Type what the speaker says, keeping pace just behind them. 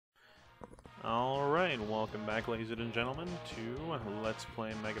and welcome back, ladies and gentlemen, to Let's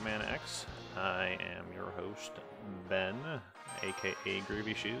Play Megaman X. I am your host, Ben, aka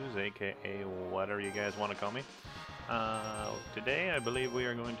Groovy Shoes, aka whatever you guys want to call me. Today, I believe we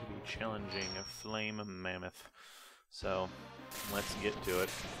are going to be challenging Flame Mammoth. So, let's get to it.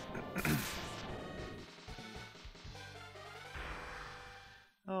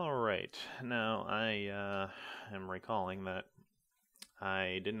 Alright, now I am recalling that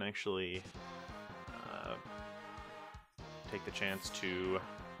I didn't actually take the chance to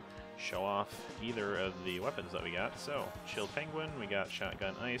show off either of the weapons that we got. So, Chill Penguin, we got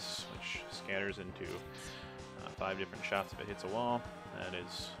Shotgun Ice, which scatters into 5 different shots if it hits a wall. That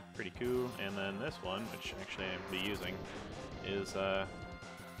is pretty cool. And then this one, which actually I'm be using, is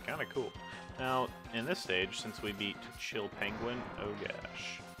kind of cool. Now, in this stage, since we beat Chill Penguin, oh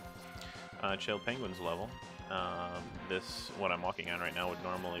gosh, Chill Penguin's level, what I'm walking on right now would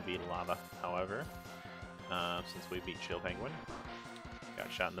normally be lava. However, since we beat Chill Penguin, got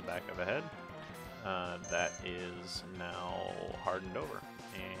shot in the back of the head, that is now hardened over,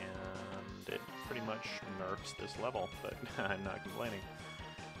 and it pretty much nerfs this level, but I'm not complaining.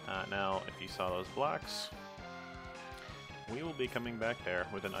 Now, if you saw those blocks, we will be coming back there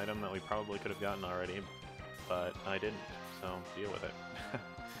with an item that we probably could have gotten already, but I didn't, so deal with it.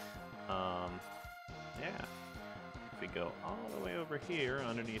 Yeah. If we go all the way over here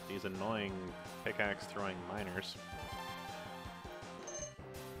underneath these annoying pickaxe throwing miners,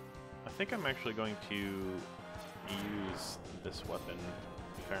 I think I'm actually going to use this weapon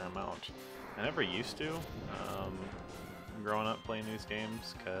a fair amount. I never used to growing up playing these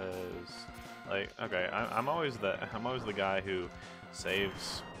games, because like, okay, I'm always the guy who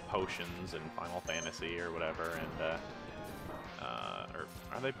saves potions in Final Fantasy or whatever, and or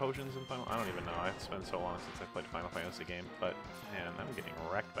are they potions in Final? I don't even know. It's been so long since I played a Final Fantasy game, but man, I'm getting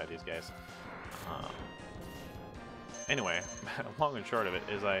wrecked by these guys. Anyway, long and short of it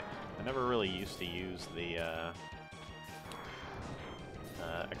is I never really used to use the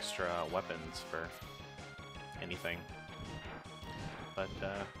extra weapons for anything, but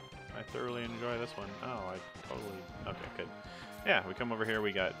I thoroughly enjoy this one. Oh, okay, good. Yeah, we come over here,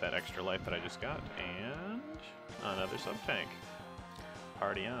 we got that extra life that I just got, and another sub-tank.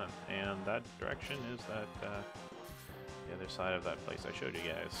 Party on. And that direction is that, the other side of that place I showed you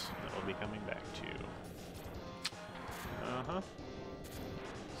guys that we'll be coming back to.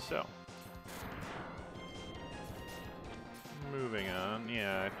 So. Moving on.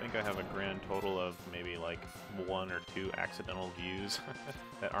 Yeah, I think I have a grand total of maybe like 1 or 2 accidental views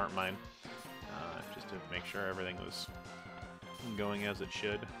that aren't mine. Just to make sure everything was going as it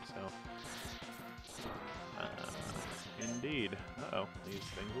should, so. Indeed. Uh-oh, these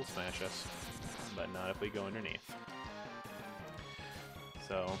things will smash us, but not if we go underneath.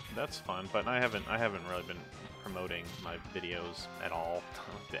 So that's fun, but I haven't really been promoting my videos at all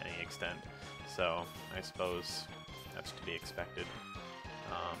to any extent, so I suppose that's to be expected.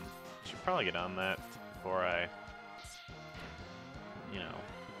 Should probably get on that before I, you know,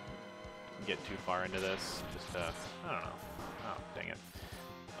 get too far into this. Just I don't know. Oh, dang it.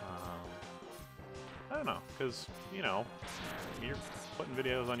 I don't know, because, you know, you're putting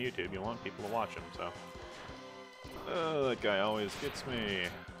videos on YouTube, you want people to watch them, so. Oh, that guy always gets me.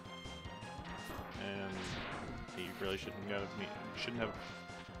 And he really shouldn't have.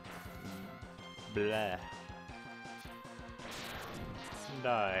 Blah.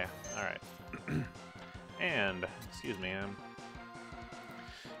 Die. Alright. And, excuse me, I'm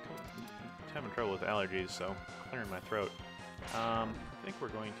having trouble with allergies, so clearing my throat. I think we're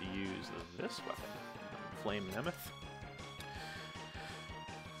going to use this weapon. Flame Mammoth.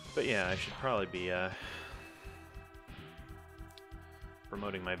 But yeah, I should probably be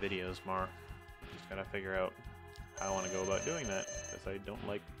promoting my videos more. Just gotta figure out how I want to go about doing that, because I don't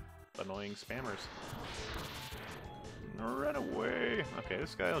like annoying spammers. Run away! Okay,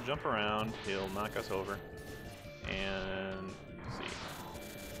 this guy will jump around, he'll knock us over, and let's see.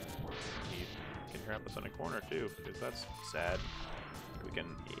 He can trap us in a corner too, because that's sad. We can,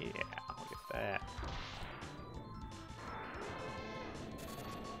 yeah, look at that.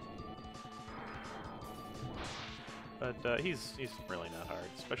 But he's really not hard,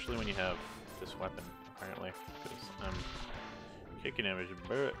 especially when you have this weapon, apparently, because I'm kicking him with his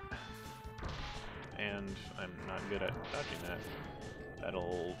butt, and I'm not good at dodging that.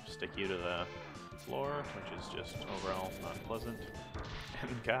 That'll stick you to the floor, which is just overall not pleasant.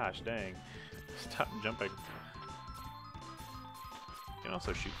 And gosh dang, stop jumping. You can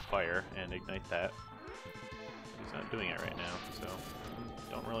also shoot fire and ignite that. He's not doing it right now, so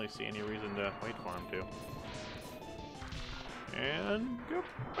don't really see any reason to wait for him to. And go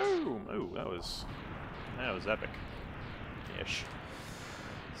boom! Ooh, that was That was epic-ish.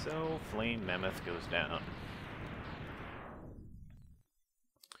 So, Flame Mammoth goes down.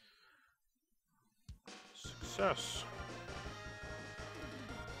 Success.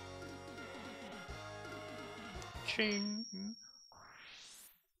 Ching.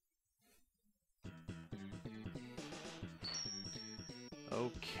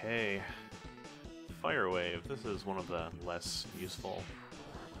 Okay. Fire Wave. This is one of the less useful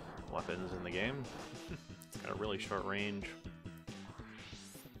weapons in the game. It's got a really short range.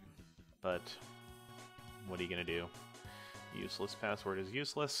 But what are you gonna do? Useless password is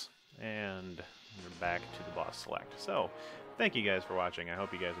useless, and we're back to the boss select. So, thank you guys for watching. I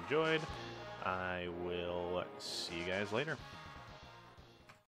hope you guys enjoyed. I will see you guys later.